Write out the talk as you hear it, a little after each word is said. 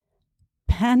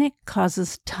Panic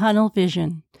causes tunnel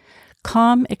vision.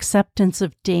 Calm acceptance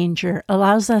of danger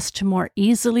allows us to more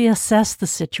easily assess the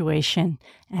situation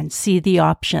and see the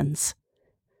options.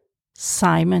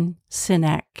 Simon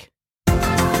Sinek.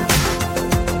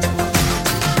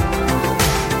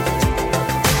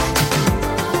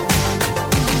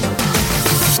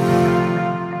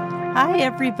 Hi,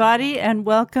 everybody, and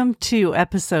welcome to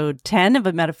episode 10 of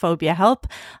Emetophobia Help.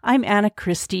 I'm Anna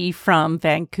Christie from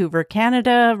Vancouver,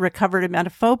 Canada, recovered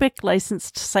emetophobic,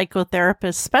 licensed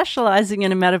psychotherapist specializing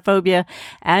in emetophobia,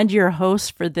 and your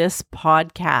host for this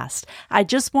podcast. I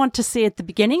just want to say at the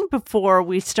beginning, before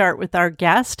we start with our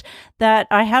guest, that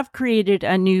I have created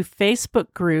a new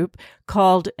Facebook group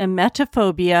called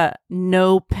Emetophobia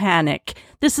No Panic.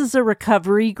 This is a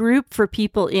recovery group for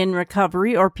people in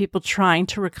recovery or people trying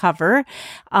to recover,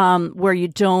 where you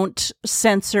don't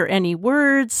censor any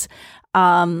words,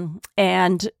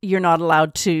 and you're not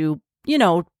allowed to,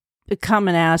 come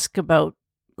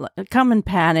and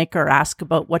panic or ask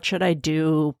about what should I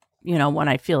do, when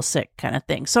I feel sick kind of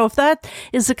thing. So if that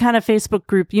is the kind of Facebook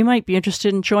group you might be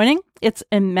interested in joining, it's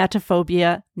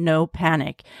Emetophobia No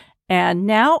Panic. And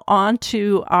now on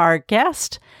to our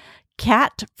guest,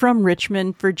 Kat from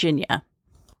Richmond, Virginia.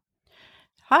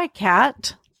 Hi,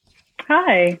 Kat.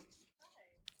 Hi.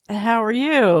 How are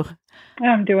you?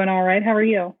 I'm doing all right. How are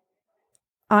you?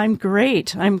 I'm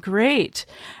great.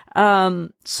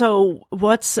 So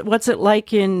what's it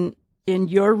like in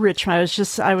your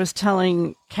Richmond? I was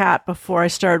telling Kat before I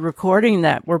started recording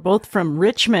that we're both from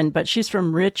Richmond, but she's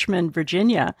from Richmond,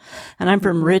 Virginia, and I'm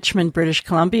from Richmond, British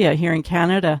Columbia here in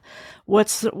Canada.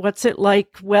 What's it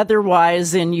like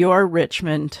weather-wise in your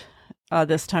Richmond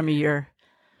this time of year?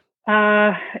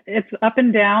 It's up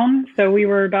and down. So we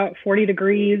were about 40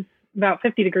 degrees, about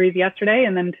 50 degrees yesterday,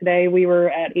 and then today we were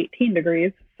at 18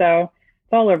 degrees. So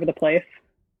it's all over the place.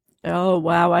 Oh,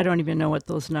 wow. I don't even know what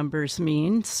those numbers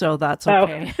mean, so that's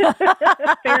okay. Oh.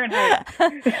 Fahrenheit.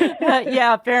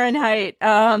 Yeah, Fahrenheit.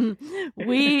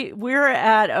 We're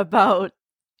at about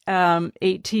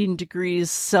 18 degrees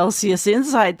Celsius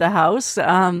inside the house.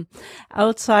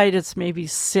 Outside, it's maybe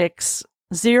 6.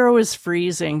 0 is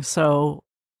freezing, so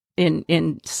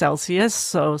in Celsius,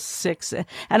 so 6.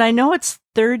 And I know it's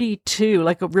 32,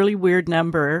 like a really weird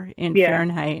number in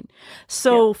Fahrenheit.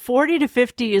 So 40 to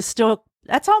 50 is still...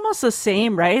 That's almost the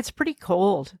same, right? It's pretty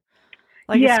cold.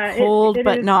 It's cold,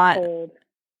 but not. Cold.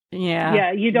 Yeah.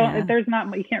 Yeah. You don't. Yeah. There's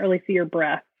not. You can't really see your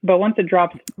breath. But once it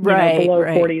drops below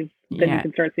 40s, then you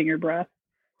can start seeing your breath.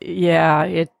 Yeah.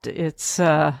 It's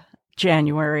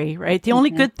January, right? The only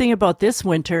good thing about this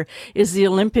winter is the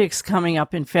Olympics coming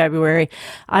up in February.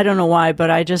 I don't know why,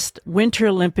 but Winter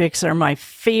Olympics are my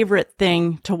favorite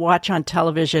thing to watch on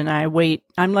television.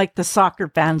 I'm like the soccer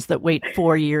fans that wait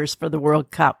 4 years for the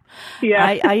World Cup. Yeah.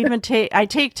 I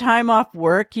take time off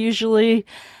work usually,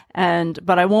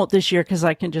 but I won't this year because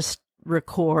I can just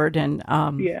record and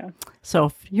so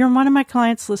if you're one of my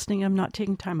clients listening, I'm not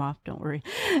taking time off, don't worry.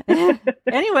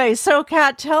 Anyway, so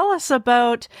Kat, tell us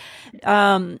about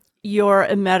your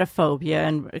emetophobia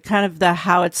and kind of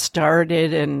how it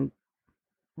started and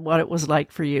what it was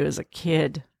like for you as a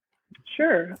kid.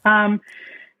 Sure.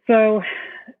 So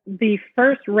the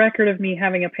first record of me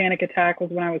having a panic attack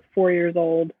was when I was 4 years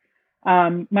old.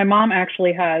 My mom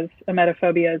actually has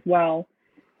emetophobia as well.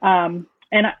 And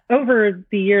over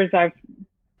the years, I've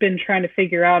been trying to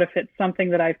figure out if it's something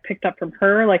that I've picked up from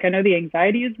her. Like, I know the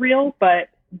anxiety is real, but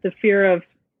the fear of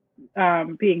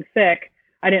being sick,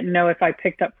 I didn't know if I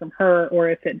picked up from her or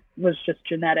if it was just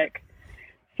genetic.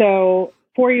 So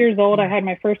 4 years old, I had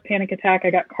my first panic attack.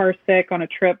 I got car sick on a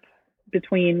trip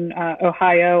between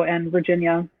Ohio and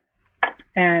Virginia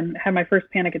and had my first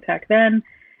panic attack then.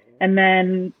 And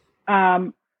then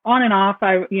on and off,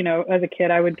 as a kid,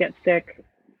 I would get sick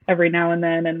every now and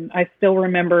then. And I still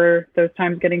remember those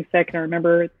times getting sick, and I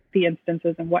remember the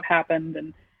instances and what happened.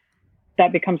 And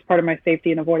that becomes part of my safety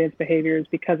and avoidance behaviors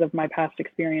because of my past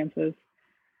experiences.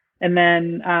 And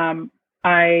then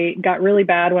I got really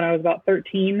bad when I was about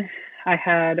 13. I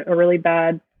had a really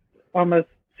bad, almost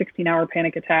 16-hour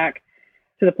panic attack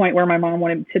to the point where my mom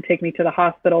wanted to take me to the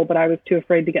hospital, but I was too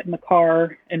afraid to get in the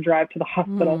car and drive to the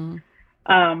hospital.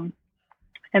 And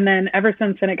then ever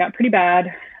since then, it got pretty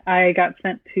bad. I got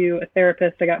sent to a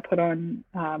therapist. I got put on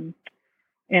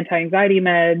anti-anxiety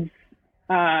meds,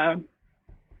 and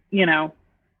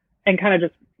kind of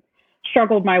just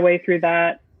struggled my way through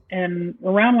that. And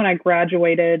around when I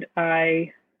graduated,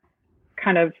 it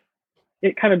kind of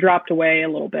dropped away a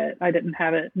little bit. I didn't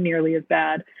have it nearly as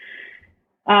bad.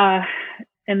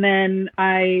 And then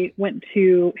I went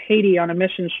to Haiti on a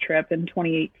missions trip in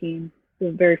 2018.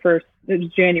 It was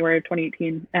January of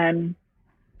 2018. And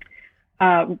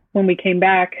when we came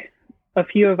back, a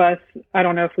few of us, I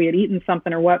don't know if we had eaten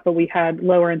something or what, but we had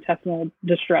lower intestinal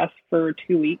distress for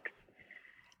 2 weeks.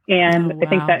 And I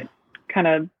think that kind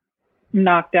of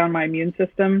knocked down my immune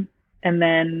system. And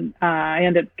then I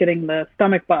ended up getting the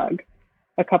stomach bug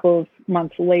a couple of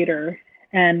months later.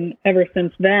 And ever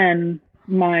since then,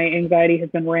 my anxiety has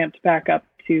been ramped back up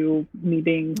to me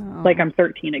being like I'm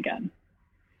 13 again.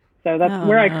 So that's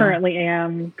where I currently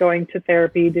am, going to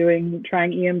therapy,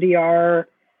 trying EMDR,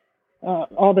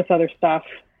 all this other stuff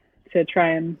to try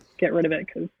and get rid of it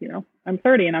because, I'm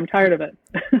 30 and I'm tired of it.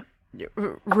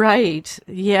 Right.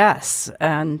 Yes.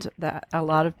 And that a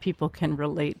lot of people can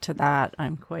relate to that,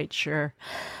 I'm quite sure.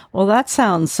 Well, that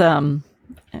sounds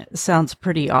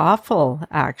pretty awful,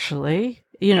 actually,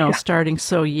 starting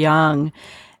so young.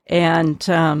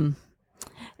 And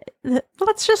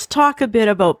let's just talk a bit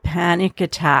about panic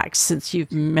attacks since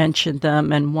you've mentioned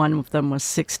them, and one of them was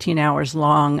 16 hours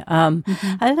long.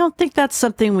 I don't think that's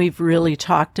something we've really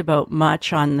talked about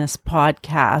much on this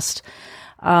podcast.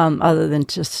 Other than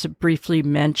just to briefly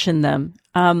mention them.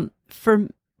 For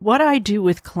what I do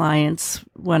with clients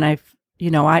when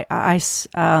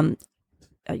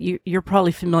you're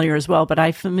probably familiar as well, but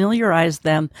I familiarize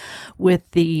them with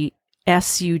the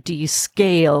SUD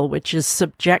scale, which is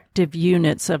subjective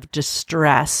units of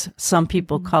distress. Some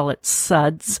people call it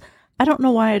SUDS. I don't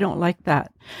know why I don't like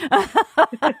that.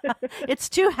 It's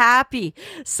too happy.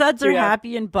 SUDS are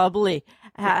happy and bubbly.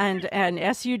 And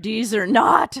SUDs are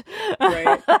not.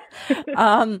 Right.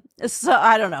 So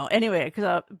I don't know. Anyway,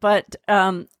 but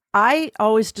I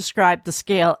always describe the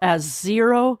scale as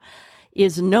 0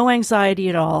 is no anxiety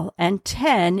at all, and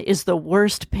 10 is the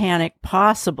worst panic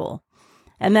possible.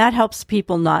 And that helps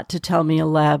people not to tell me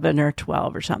 11 or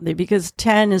 12 or something, because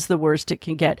 10 is the worst it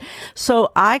can get.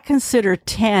 So I consider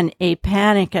 10 a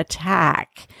panic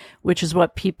attack, which is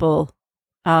what people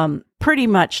pretty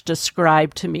much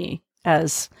describe to me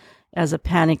as a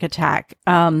panic attack.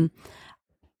 I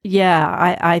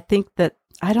think that,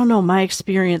 I don't know, my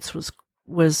experience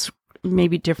was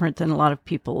maybe different than a lot of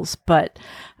people's, but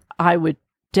I would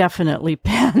definitely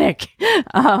panic.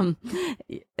 And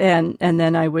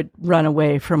then I would run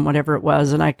away from whatever it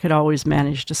was, and I could always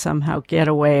manage to somehow get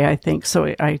away, I think.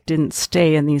 So I didn't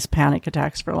stay in these panic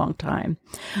attacks for a long time.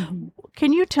 Mm-hmm.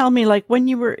 Can you tell me, like,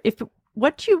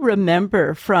 what do you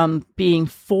remember from being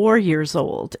 4 years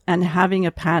old and having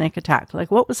a panic attack? Like,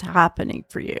 what was happening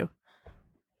for you?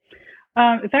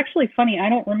 It's actually funny. I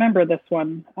don't remember this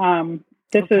one.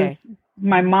 This is,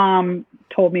 my mom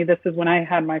told me this is when I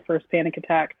had my first panic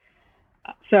attack.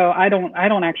 So I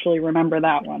don't actually remember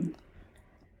that one.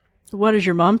 What does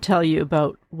your mom tell you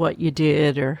about what you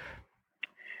did or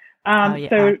how you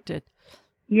acted?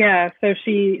 Yeah. So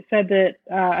she said that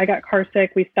I got car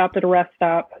sick. We stopped at a rest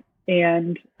stop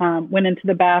and went into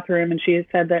the bathroom, and she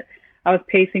said that I was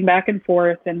pacing back and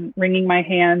forth and wringing my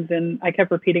hands, and I kept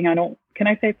repeating, can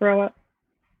I say throw up?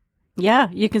 Yeah,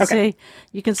 you can say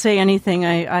anything.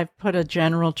 I've put a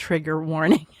general trigger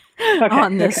warning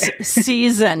on this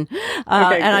season.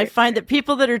 And I find that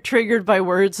people that are triggered by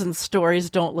words and stories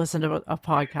don't listen to a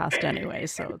podcast anyway.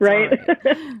 So it's right.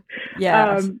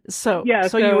 Yeah. So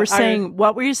you were saying,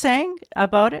 what were you saying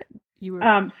about it? You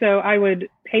were so I would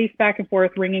pace back and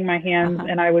forth, wringing my hands,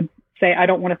 and I would say, I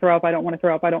don't want to throw up. I don't want to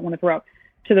throw up. I don't want to throw up,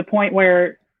 to the point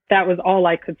where that was all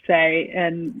I could say.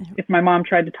 And if my mom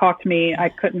tried to talk to me, I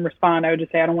couldn't respond. I would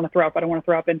just say, I don't want to throw up. I don't want to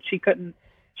throw up. And she couldn't.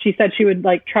 She said she would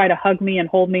like try to hug me and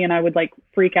hold me, and I would like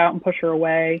freak out and push her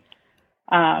away.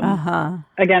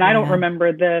 Again, I don't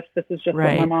remember this. This is just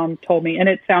what my mom told me. And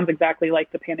it sounds exactly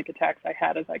like the panic attacks I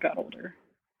had as I got older.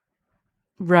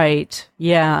 Right.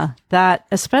 Yeah. That,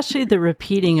 especially the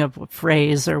repeating of a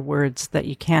phrase or words that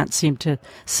you can't seem to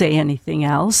say anything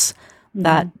else.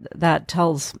 That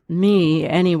tells me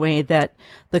anyway that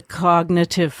the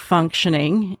cognitive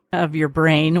functioning of your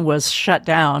brain was shut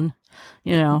down.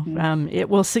 It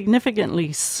will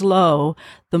significantly slow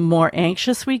the more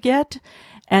anxious we get,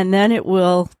 and then it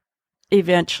will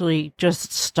eventually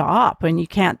just stop, and you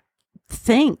can't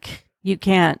think. You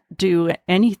can't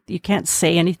you can't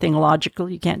say anything logical.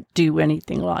 You can't do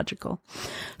anything logical.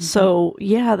 Mm-hmm. So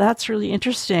yeah, that's really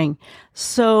interesting.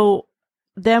 So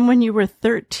then when you were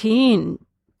 13,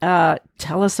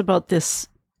 tell us about this.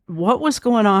 What was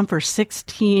going on for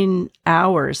 16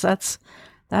 hours? That's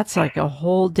like a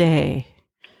whole day.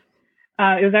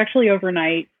 It was actually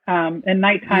overnight. And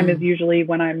nighttime is usually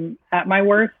when I'm at my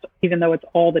worst, even though it's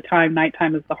all the time.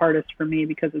 Nighttime is the hardest for me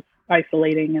because it's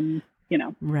isolating and,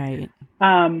 Right.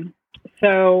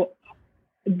 So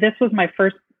this was my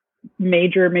first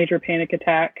major panic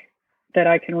attack that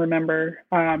I can remember.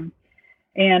 And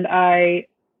I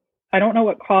I don't know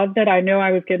what caused it. I know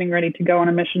I was getting ready to go on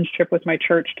a missions trip with my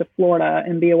church to Florida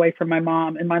and be away from my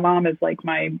mom. And my mom is like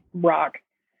my rock.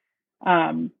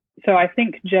 So I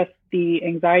think just the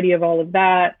anxiety of all of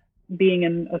that, being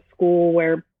in a school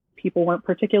where people weren't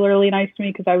particularly nice to me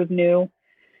because I was new.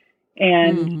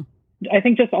 And I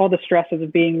think just all the stresses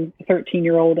of being a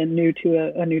 13-year-old and new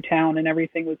to a new town and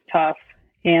everything was tough.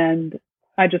 And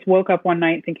I just woke up one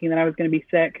night thinking that I was going to be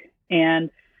sick. And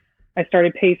I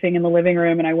started pacing in the living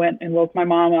room, and I went and woke my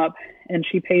mom up, and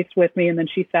she paced with me, and then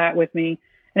she sat with me.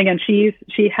 And again, she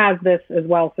has this as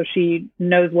well, so she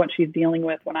knows what she's dealing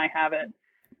with when I have it.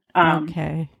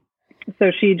 Okay.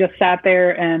 So she just sat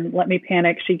there and let me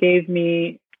panic. She gave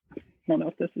me, I don't know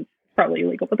if this is probably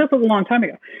illegal, but this was a long time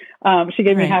ago. She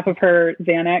gave me half of her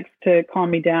Xanax to calm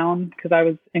me down because I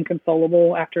was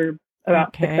inconsolable after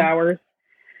about 6 hours.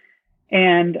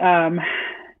 And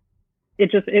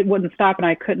it wouldn't stop, and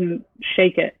I couldn't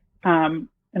shake it. And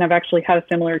I've actually had a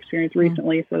similar experience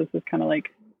recently. So this is kind of like,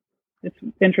 it's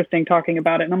interesting talking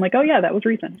about it. And I'm like, oh yeah, that was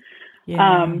recent.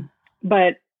 Yeah.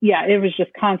 But yeah, it was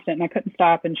just constant, and I couldn't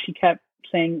stop. And she kept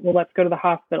saying, well, let's go to the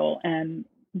hospital. And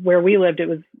where we lived, it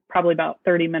was probably about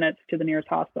 30 minutes to the nearest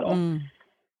hospital.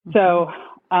 So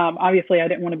obviously I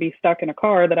didn't want to be stuck in a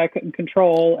car that I couldn't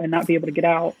control and not be able to get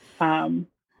out.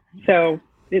 So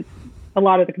it's a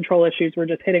lot of the control issues were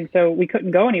just hitting. So we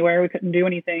couldn't go anywhere. We couldn't do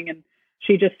anything. And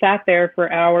she just sat there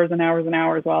for hours and hours and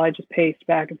hours while I just paced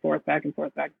back and forth, back and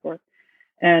forth, back and forth.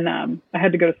 And I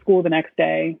had to go to school the next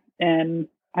day, and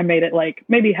I made it like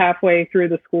maybe halfway through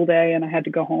the school day, and I had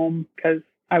to go home because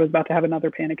I was about to have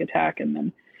another panic attack, and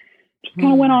then just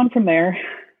kind of went on from there.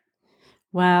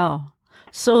 Wow.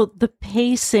 So the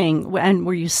pacing, and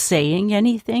were you saying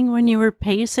anything when you were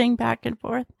pacing back and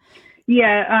forth?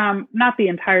 Yeah, not the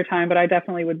entire time, but I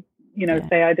definitely would,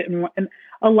 say I didn't want, and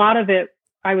a lot of it,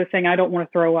 I was saying I don't want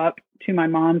to throw up to my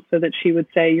mom so that she would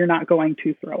say, you're not going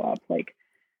to throw up. Like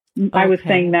I was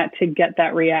saying that to get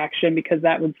that reaction because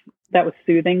that was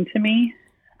soothing to me.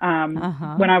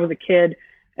 When I was a kid,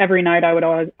 every night I would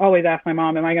always ask my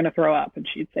mom, am I going to throw up? And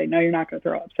she'd say, no, you're not going to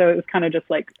throw up. So it was kind of just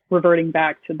like reverting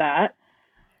back to that.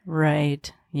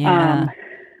 Right. Yeah.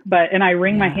 And I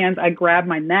wring my hands, I grab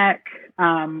my neck.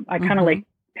 I kind of like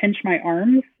pinch my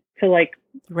arms to like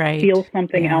feel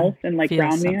something else and like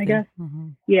ground me, I guess.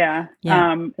 Yeah.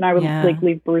 And I would like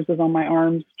leave bruises on my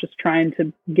arms, just trying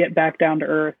to get back down to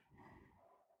earth.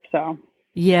 So.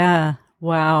 Yeah.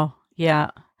 Wow.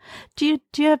 Yeah. Do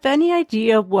you have any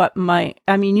idea what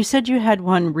you said you had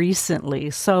one recently.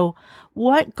 So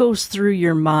what goes through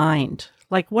your mind?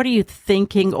 Like, what are you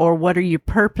thinking, or what are you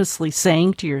purposely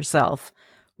saying to yourself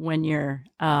when you're,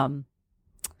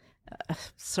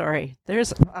 sorry,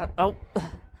 there's,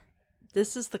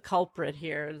 this is the culprit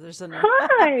here. There's an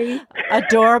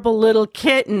adorable little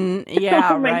kitten.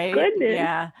 Yeah. Oh my right. Goodness.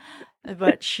 Yeah.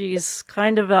 But she's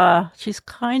kind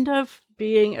of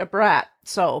being a brat.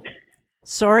 So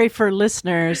sorry for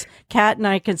listeners. Kat and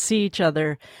I can see each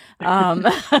other.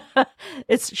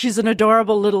 She's an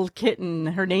adorable little kitten.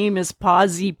 Her name is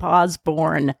Pawsy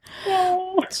Pawsborn.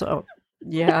 Oh. So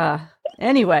yeah.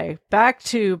 Anyway, back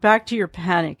to your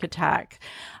panic attack.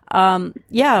 Are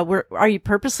you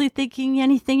purposely thinking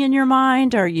anything in your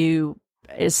mind?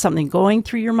 Is something going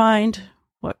through your mind?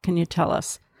 What can you tell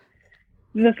us?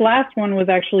 This last one was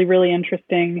actually really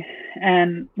interesting.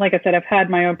 And like I said, I've had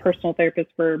my own personal therapist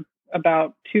for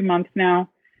about 2 months now.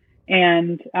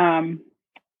 And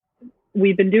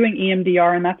we've been doing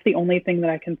EMDR, and that's the only thing that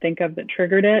I can think of that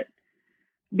triggered it,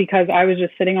 because I was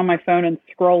just sitting on my phone and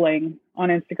scrolling on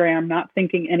Instagram, not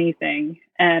thinking anything.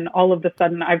 And all of a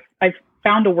sudden I've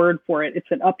found a word for it.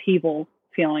 It's an upheaval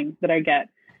feeling that I get.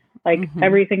 Like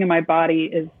everything in my body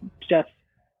is just,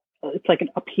 it's like an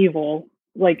upheaval,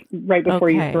 like right before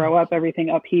you throw up, everything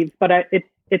upheaves, but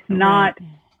it's not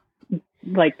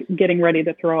like getting ready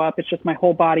to throw up. It's just my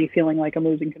whole body feeling like I'm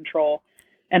losing control.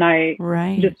 And I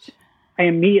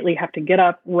immediately have to get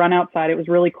up, run outside. It was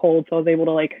really cold, so I was able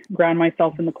to like ground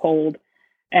myself in the cold.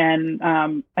 And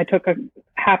I took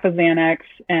half a Xanax,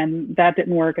 and that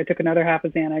didn't work. I took another half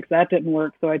of Xanax. That didn't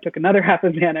work. So I took another half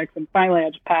of Xanax, and finally I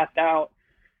just passed out.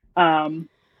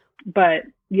 But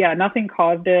yeah, nothing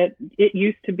caused it. It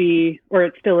used to be, or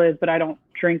it still is, but I don't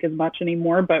drink as much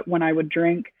anymore. But when I would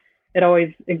drink, it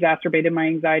always exacerbated my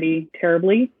anxiety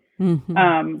terribly.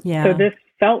 So this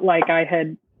felt like I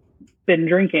had been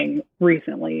drinking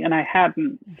recently, and I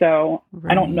hadn't. So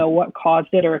I don't know what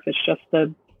caused it, or if it's just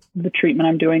the treatment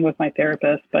I'm doing with my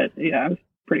therapist. But yeah, it was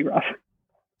pretty rough.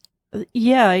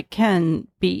 Yeah, it can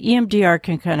be. EMDR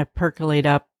can kind of percolate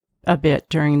up a bit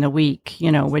during the week,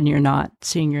 when you're not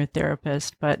seeing your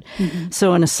therapist. But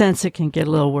so in a sense, it can get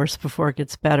a little worse before it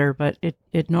gets better, but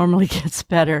it normally gets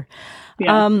better.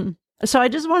 Yeah. So I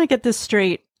just want to get this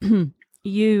straight.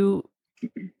 You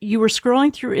were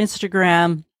scrolling through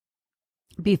Instagram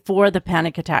before the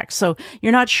panic attack. So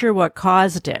you're not sure what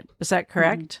caused it. Is that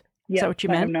correct? Yeah, Is that what you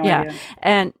I have meant? no Yeah.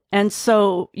 idea. And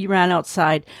so you ran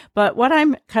outside. But what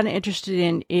I'm kind of interested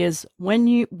in is when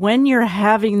you're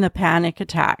having the panic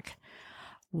attack,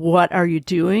 what are you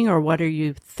doing or what are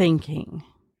you thinking?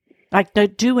 Like the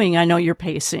doing, I know you're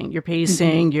pacing, you're,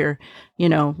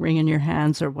 wringing your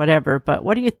hands or whatever, but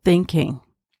what are you thinking?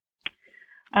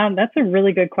 That's a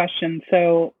really good question.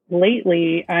 So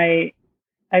lately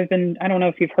I've been, I don't know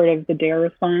if you've heard of the DARE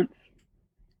response.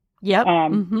 Yep.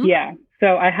 Yeah.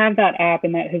 So I have that app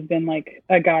and that has been like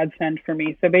a godsend for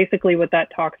me. So basically what that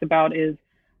talks about is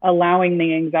allowing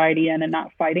the anxiety in and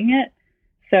not fighting it.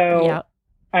 So Yep.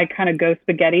 I kind of go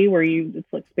spaghetti where it's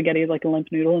like spaghetti is like a limp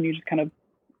noodle and you just kind of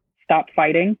stop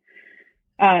fighting.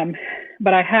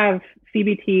 But I have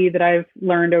CBT that I've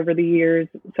learned over the years.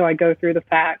 So I go through the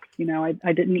facts,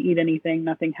 I didn't eat anything,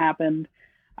 nothing happened.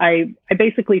 I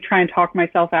basically try and talk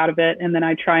myself out of it. And then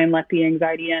I try and let the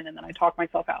anxiety in and then I talk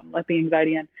myself out and let the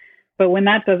anxiety in. But when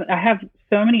that doesn't, I have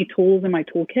so many tools in my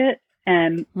toolkit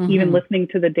and even listening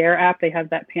to the DARE app, they have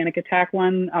that panic attack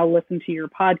one. I'll listen to your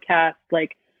podcast.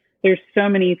 Like there's so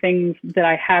many things that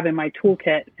I have in my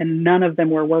toolkit and none of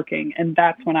them were working. And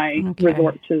that's when I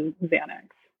resort to Xanax.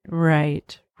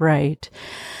 Right.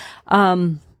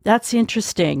 That's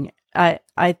interesting.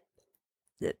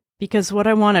 Because what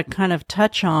I want to kind of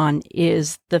touch on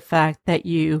is the fact that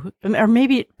or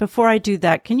maybe before I do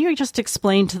that, can you just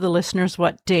explain to the listeners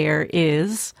what DARE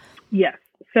is? Yes.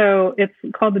 So it's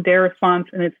called the DARE response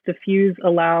and it's diffuse,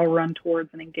 allow, run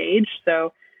towards, and engage.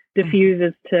 So diffuse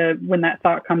is to, when that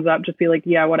thought comes up, just be like,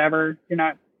 yeah, whatever, you're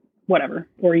not, whatever,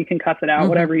 or you can cuss it out,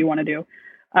 whatever you want to do.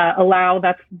 Allow,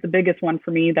 that's the biggest one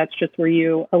for me. That's just where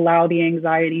you allow the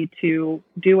anxiety to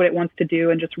do what it wants to do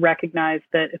and just recognize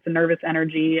that it's a nervous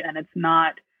energy and it's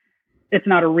not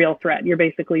a real threat. You're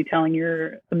basically telling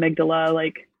your amygdala,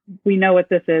 like, we know what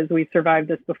this is. We've survived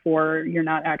this before. You're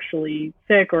not actually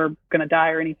sick or going to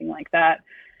die or anything like that.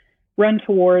 Run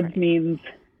towards means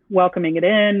welcoming it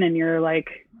in. And you're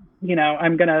like,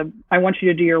 I want you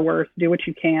to do your worst, do what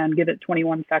you can, give it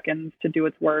 21 seconds to do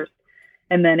its worst.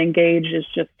 And then engage is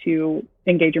just to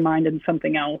engage your mind in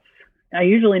something else. I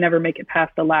usually never make it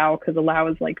past allow because allow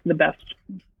is like the best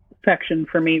section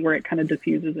for me where it kind of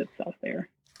diffuses itself there.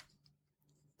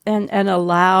 And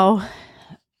allow,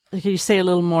 can you say a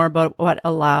little more about what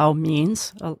allow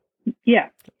means? Yeah.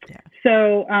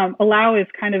 So allow is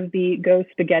kind of the go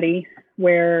spaghetti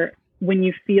where when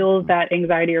you feel that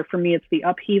anxiety, or for me, it's the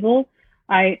upheaval,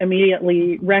 I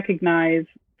immediately recognize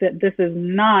that this is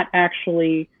not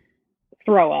actually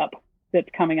throw up that's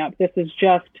coming up. This is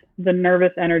just the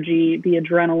nervous energy, the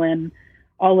adrenaline,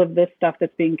 all of this stuff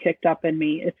that's being kicked up in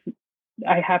me.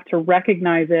 I have to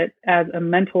recognize it as a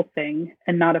mental thing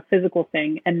and not a physical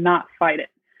thing and not fight it.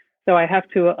 So I have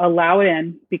to allow it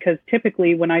in because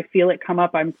typically when I feel it come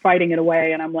up, I'm fighting it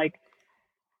away and I'm like,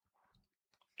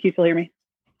 can you still hear me?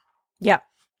 Yep.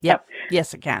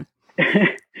 Yes, I can.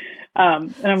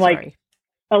 And I'm like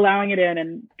allowing it in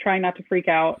and trying not to freak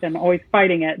out and always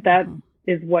fighting it. That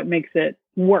is what makes it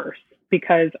worse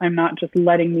because I'm not just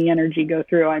letting the energy go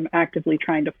through. I'm actively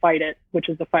trying to fight it, which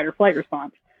is the fight or flight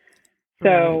response.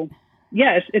 So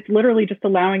it's literally just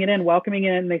allowing it in, welcoming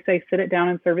it in. They say, sit it down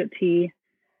and serve it tea,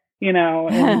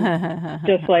 and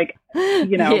just like,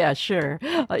 Yeah, sure.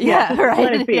 Yeah, right.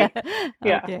 Let it be.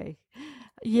 Yeah. Okay.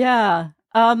 Yeah.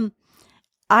 I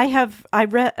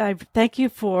thank you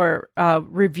for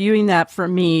reviewing that for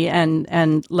me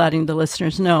and letting the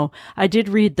listeners know. I did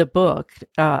read the book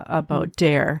about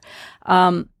DARE,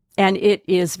 and it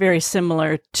is very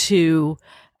similar to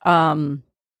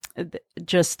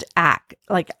just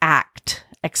ACT,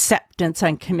 acceptance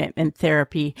and commitment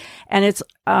therapy, and it's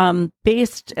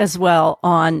based as well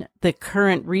on the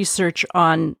current research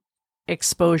on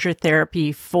exposure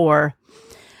therapy for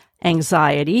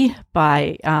anxiety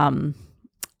by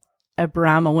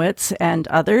Abramowitz and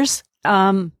others.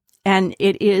 And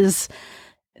it is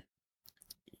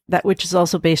that, which is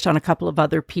also based on a couple of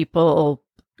other people,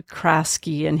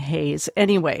 Kraske and Hayes.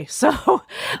 Anyway, so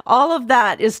all of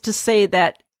that is to say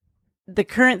that the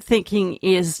current thinking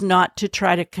is not to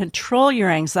try to control your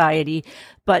anxiety,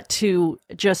 but to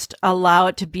just allow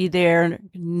it to be there,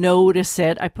 notice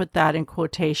it. I put that in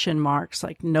quotation marks,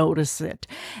 like notice it,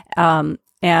 and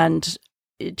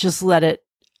just let it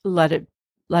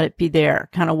be there,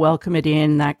 kind of welcome it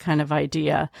in, that kind of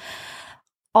idea.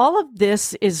 all of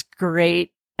this is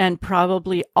great and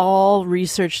probably all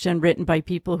researched and written by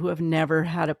people who have never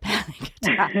had a panic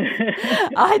attack,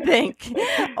 I think,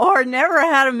 or never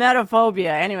had a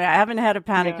emetophobia. Anyway, I haven't had a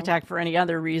panic attack for any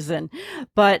other reason,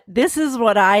 but this is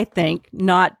what I think,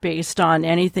 not based on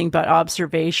anything but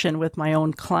observation with my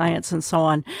own clients and so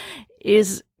on,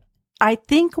 is I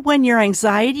think when your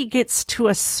anxiety gets to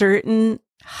a certain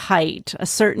height, a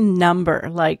certain number,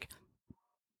 like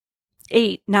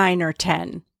 8, 9, or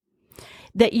 10,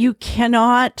 that you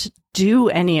cannot do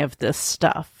any of this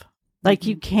stuff. Like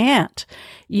you can't,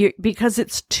 because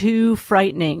it's too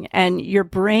frightening and your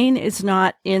brain is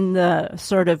not in the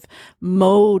sort of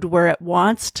mode where it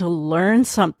wants to learn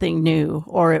something new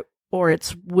or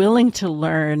it's willing to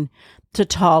learn to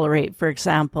tolerate, for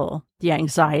example, the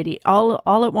anxiety.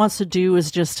 All it wants to do is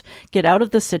just get out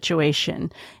of the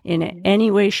situation in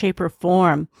any way, shape, or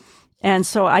form. And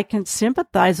so I can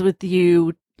sympathize with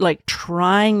you, like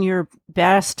trying your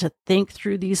best to think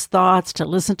through these thoughts, to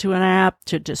listen to an app,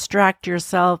 to distract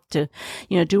yourself, to,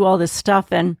 do all this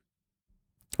stuff. And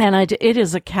it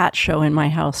is a cat show in my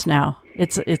house now.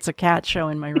 It's a cat show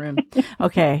in my room.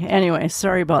 Okay. Anyway,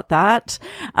 sorry about that.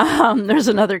 There's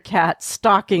another cat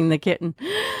stalking the kitten.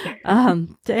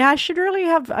 I should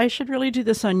really do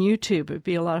this on YouTube. It'd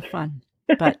be a lot of fun.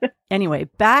 But anyway,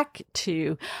 back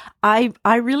to, I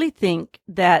really think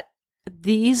that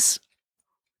this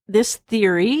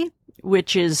theory,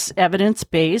 which is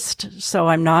evidence-based, so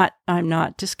I'm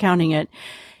not discounting it,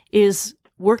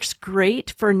 works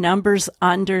great for numbers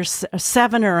under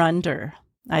 7 or under,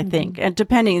 I think. And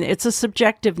depending, it's a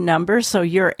subjective number, so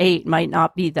your 8 might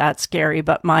not be that scary,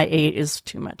 but my 8 is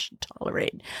too much to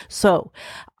tolerate. So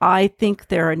I think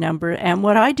there are a number, and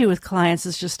what I do with clients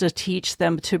is just to teach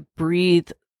them to breathe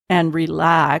and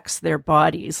relax their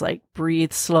bodies, like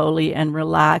breathe slowly and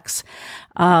relax.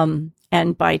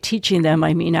 And by teaching them,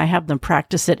 I mean, I have them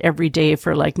practice it every day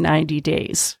for like 90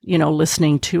 days,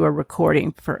 listening to a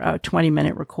recording for a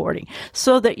 20-minute recording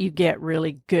so that you get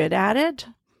really good at it,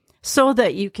 so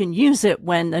that you can use it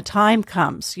when the time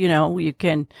comes, you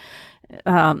can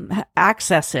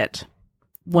access it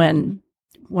when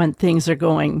things are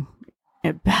going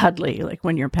badly, like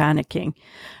when you're panicking.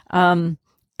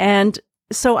 And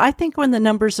so I think when the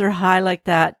numbers are high like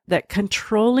that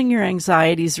controlling your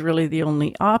anxiety is really the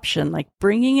only option, like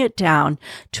bringing it down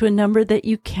to a number that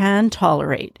you can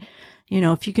tolerate.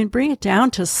 If you can bring it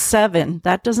down to 7,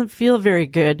 that doesn't feel very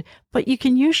good, but you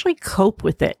can usually cope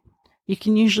with it. You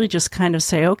can usually just kind of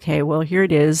say, okay, well, here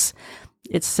it is.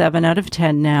 It's 7 out of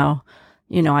 10 now.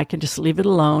 I can just leave it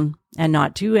alone and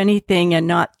not do anything and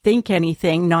not think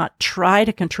anything, not try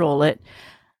to control it.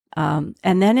 And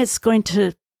then it's going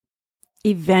to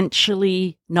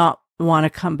eventually not want to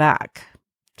come back.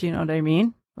 Do you know what I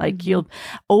mean? Like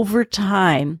over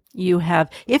time,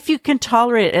 if you can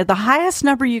tolerate it, the highest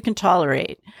number you can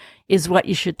tolerate is what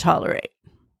you should tolerate.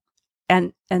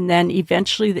 And then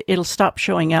eventually it'll stop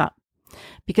showing up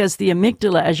because the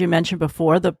amygdala, as you mentioned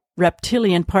before, the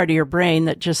reptilian part of your brain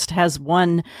that just has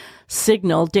one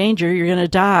signal, danger, you're going to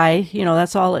die.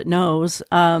 That's all it knows.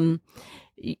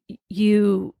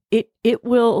 It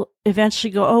will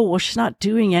eventually go, oh, well, she's not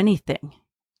doing anything.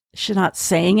 She's not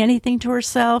saying anything to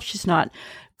herself. She's not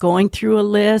going through a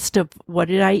list of what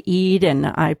did I eat? And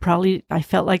I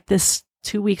felt like this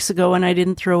 2 weeks ago and I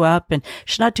didn't throw up, and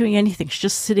she's not doing anything. She's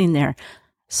just sitting there.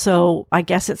 So I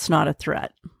guess it's not a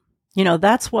threat.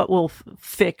 That's what will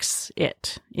fix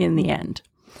it in the end.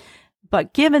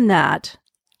 But given that,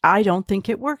 I don't think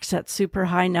it works at super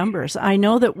high numbers. I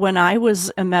know that when I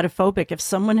was emetophobic, if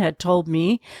someone had told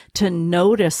me to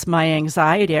notice my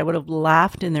anxiety, I would have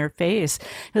laughed in their face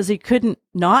because he couldn't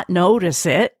not notice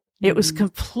it. It was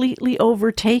completely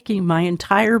overtaking my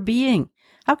entire being.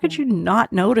 How could you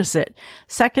not notice it?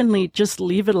 Secondly, just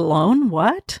leave it alone?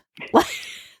 What?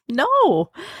 No.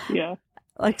 Yeah.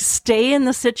 Like stay in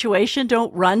the situation.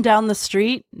 Don't run down the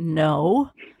street.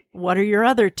 No. What are your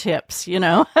other tips?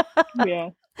 Yeah.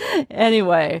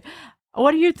 Anyway,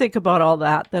 what do you think about all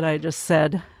that I just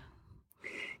said?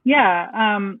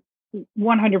 Yeah,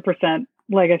 100%.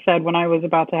 Like I said, when I was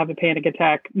about to have a panic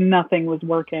attack, nothing was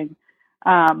working.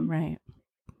 Right.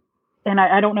 And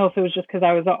I don't know if it was just because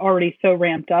I was already so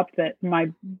ramped up that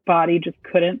my body just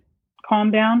couldn't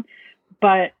calm down.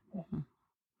 But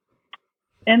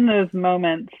in those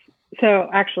moments, so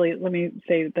actually, let me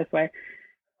say it this way.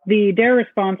 The DARE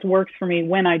response works for me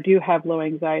when I do have low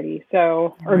anxiety,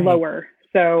 or lower.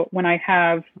 So when I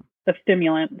have a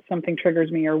stimulant, something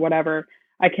triggers me or whatever,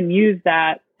 I can use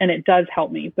that and it does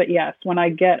help me. But yes, when I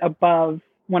get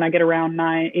around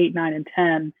 8, 9, and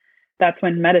 10, that's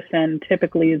when medicine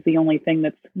typically is the only thing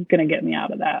that's going to get me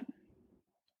out of that.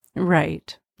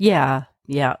 Right. Yeah.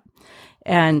 Yeah.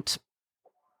 And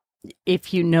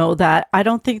if you know that, I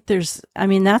don't think that's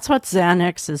what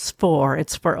Xanax is for.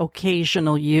 It's for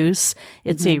occasional use.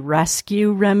 It's a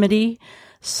rescue remedy.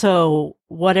 So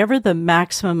whatever the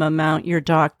maximum amount your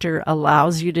doctor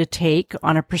allows you to take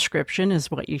on a prescription is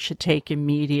what you should take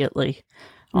immediately.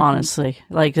 Honestly,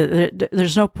 like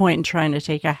there's no point in trying to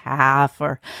take a half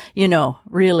or,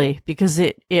 really, because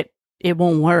it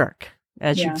won't work,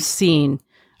 as you've seen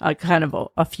kind of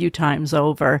a few times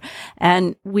over.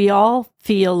 And we all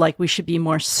feel like we should be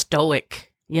more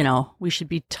stoic. We should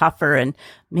be tougher, and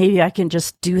maybe I can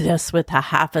just do this with a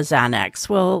half a Xanax.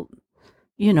 Well,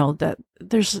 that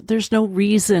there's no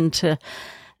reason to.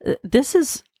 This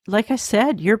is, like I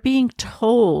said, you're being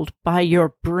told by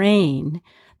your brain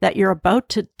that you're about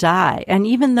to die. And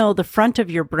even though the front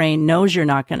of your brain knows you're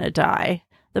not going to die,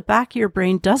 the back of your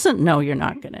brain doesn't know you're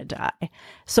not going to die.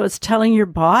 So it's telling your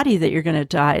body that you're going to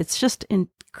die. It's just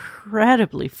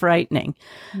incredibly frightening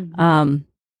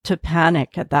to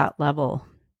panic at that level.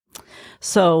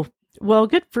 So, well,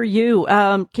 good for you.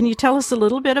 Can you tell us a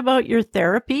little bit about your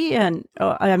therapy? And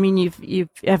have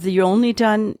you only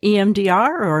done EMDR,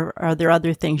 or are there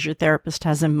other things your therapist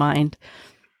has in mind?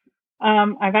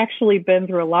 I've actually been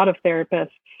through a lot of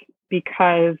therapists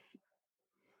because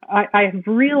I've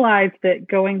realized that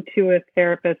going to a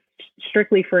therapist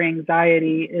strictly for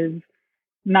anxiety is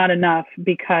not enough,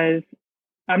 because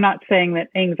I'm not saying that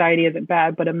anxiety isn't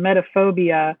bad, but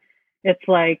emetophobia, it's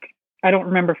like, I don't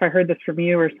remember if I heard this from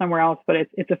you or somewhere else, but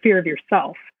it's a fear of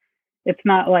yourself. It's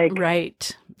not like,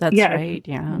 right. That's right.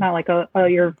 Yeah. Not like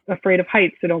you're afraid of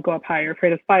heights, so don't go up high. You're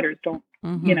afraid of spiders, don't,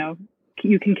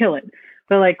 you can kill it.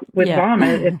 But like with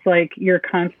vomit, it's like you're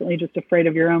constantly just afraid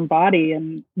of your own body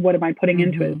and what am I putting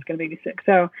into it? It's going to make me sick.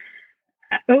 So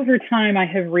over time, I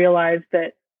have realized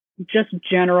that just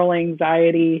general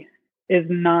anxiety is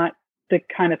not the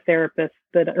kind of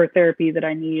therapy that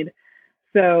I need.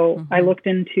 So I looked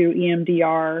into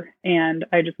EMDR, and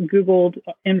I just Googled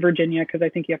in Virginia, because I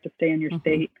think you have to stay in your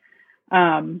state.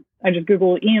 I just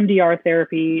Googled EMDR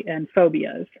therapy and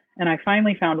phobias, and I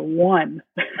finally found one.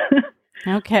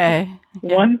 Okay.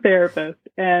 One therapist,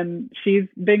 and she's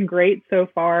been great so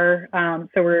far.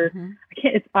 So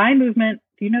it's eye movement.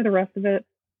 Do you know the rest of it?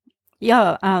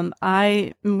 Yeah.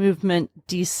 Eye movement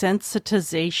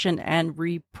desensitization and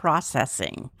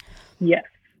reprocessing. Yes.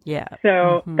 Yeah.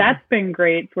 So that's been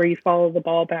great, where you follow the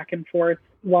ball back and forth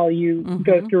while you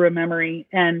go through a memory.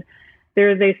 And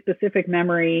there's a specific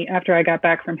memory after I got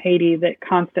back from Haiti that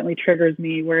constantly triggers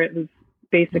me, where it was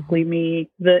basically me,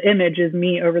 the image is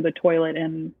me over the toilet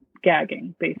and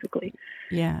gagging, basically.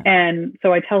 Yeah. And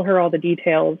so I tell her all the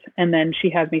details, and then she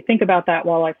has me think about that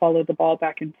while I follow the ball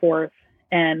back and forth.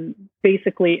 And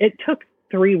basically it took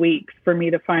 3 weeks for me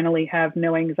to finally have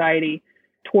no anxiety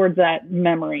towards that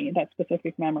memory, that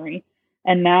specific memory.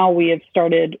 And now we have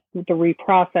started the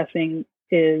reprocessing,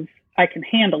 is I can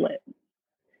handle it.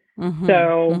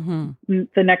 So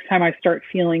the next time I start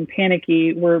feeling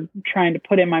panicky, we're trying to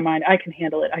put in my mind, I can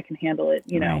handle it.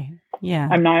 Right.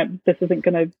 Yeah. This isn't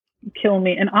going to kill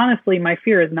me. And honestly, my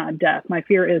fear is not death. My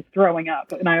fear is throwing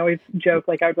up. And I always joke,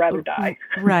 like, I'd rather die.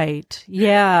 Right.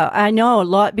 Yeah, I know a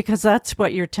lot, because that's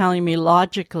what you're telling me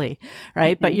logically,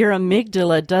 right? But your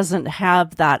amygdala doesn't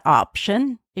have that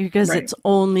option, because it's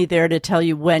only there to tell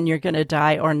you when you're going to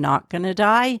die or not going to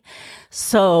die.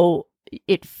 So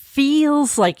it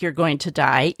feels like you're going to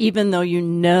die, even though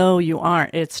you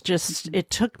aren't. It's just, it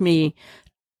took me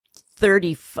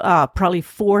 30, probably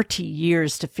 40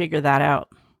 years to figure that out.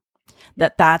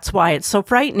 That's why it's so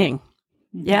frightening.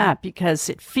 Yeah, because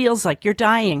it feels like you're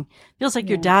dying. Feels like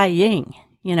you're dying,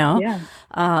 Yeah.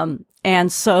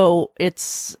 And so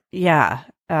it's,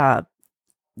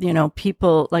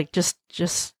 people like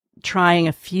just trying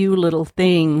a few little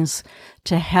things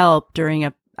to help during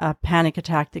a panic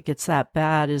attack that gets that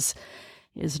bad is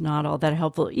not all that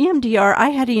helpful. EMDR, I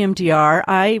had EMDR.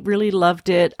 I really loved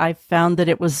it. I found that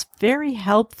it was very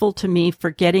helpful to me for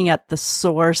getting at the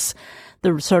source,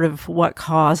 the sort of what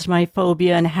caused my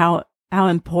phobia, and how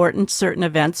important certain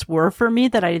events were for me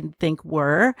that I didn't think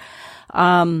were.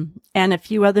 And a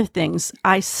few other things.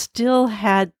 I still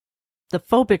had the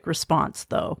phobic response,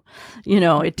 though.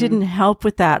 It didn't help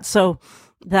with that. So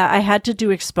that I had to do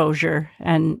exposure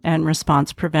and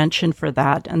response prevention for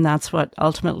that. And that's what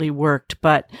ultimately worked.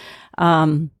 But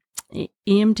EMDR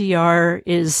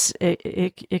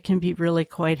it can be really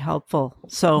quite helpful.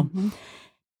 So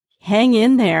hang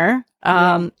in there.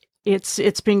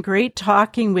 It's been great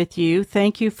talking with you.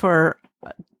 Thank you for,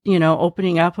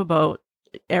 opening up about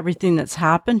everything that's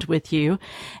happened with you.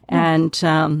 And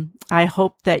I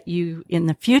hope that you in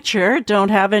the future don't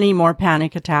have any more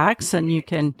panic attacks and you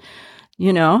can,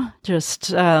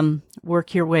 just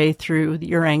work your way through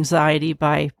your anxiety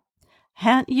by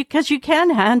because you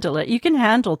can handle it. You can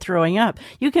handle throwing up.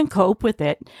 You can cope with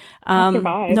it.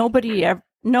 Nobody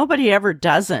ever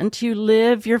doesn't. You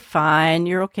live, you're fine,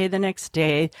 you're okay the next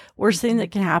day. Worst thing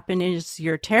that can happen is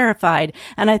you're terrified.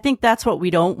 And I think that's what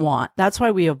we don't want. That's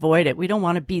why we avoid it. We don't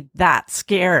want to be that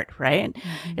scared, right?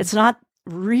 Mm-hmm. It's not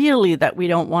really that we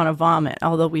don't want to vomit,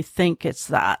 although we think it's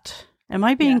that. Am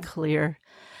I being clear?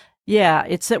 Yeah,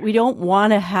 it's that we don't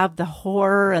want to have the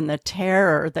horror and the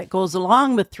terror that goes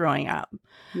along with throwing up.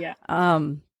 Yeah.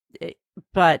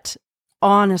 But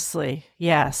honestly,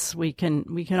 yes, we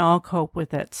can all cope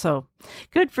with it. So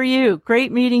good for you.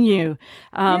 Great meeting you.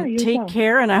 You take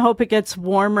care, and I hope it gets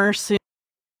warmer soon.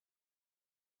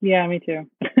 Yeah, me too.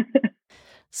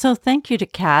 So thank you to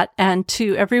Kat and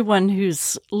to everyone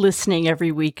who's listening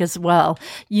every week as well.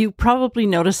 You probably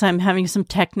notice I'm having some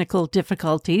technical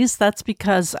difficulties. That's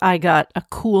because I got a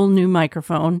cool new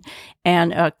microphone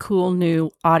and a cool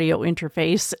new audio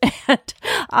interface. And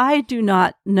I do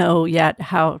not know yet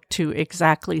how to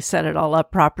exactly set it all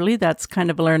up properly. That's kind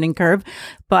of a learning curve,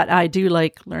 but I do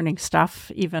like learning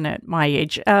stuff even at my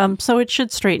age. So it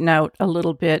should straighten out a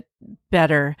little bit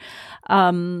better.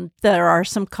 There are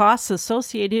some costs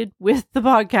associated with the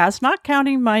podcast, not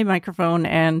counting my microphone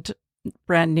and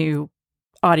brand new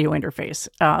audio interface,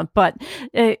 but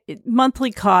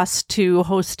monthly costs to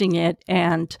hosting it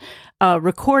and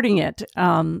recording it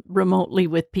remotely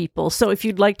with people. So if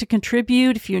you'd like to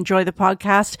contribute, if you enjoy the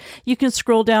podcast, you can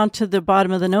scroll down to the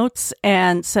bottom of the notes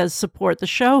and says support the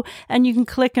show, and you can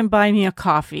click and buy me a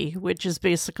coffee, which is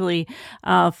basically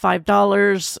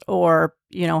 $5 or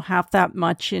half that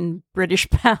much in British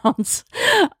pounds.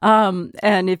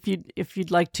 And if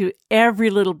you'd like to, every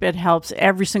little bit helps.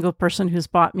 Every single person who's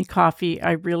bought me coffee,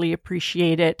 I really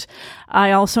appreciate it.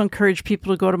 I also encourage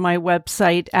people to go to my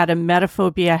website at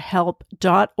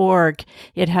emetaphobiahelp.org.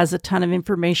 It has a ton of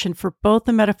information for both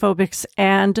the emetaphobics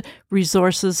and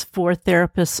resources for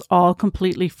therapists, all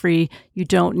completely free. You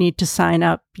don't need to sign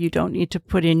up. You don't need to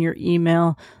put in your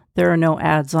email. There are no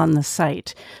ads on the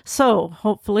site. So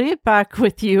hopefully back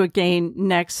with you again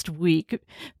next week.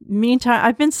 Meantime,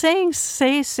 I've been saying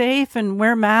stay safe and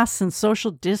wear masks and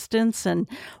social distance and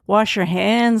wash your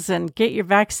hands and get your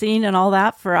vaccine and all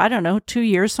that for, 2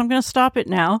 years. So I'm going to stop it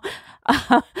now.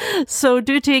 So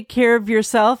do take care of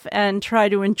yourself and try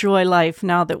to enjoy life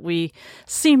now that we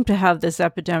seem to have this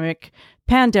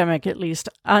pandemic at least,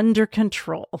 under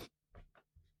control.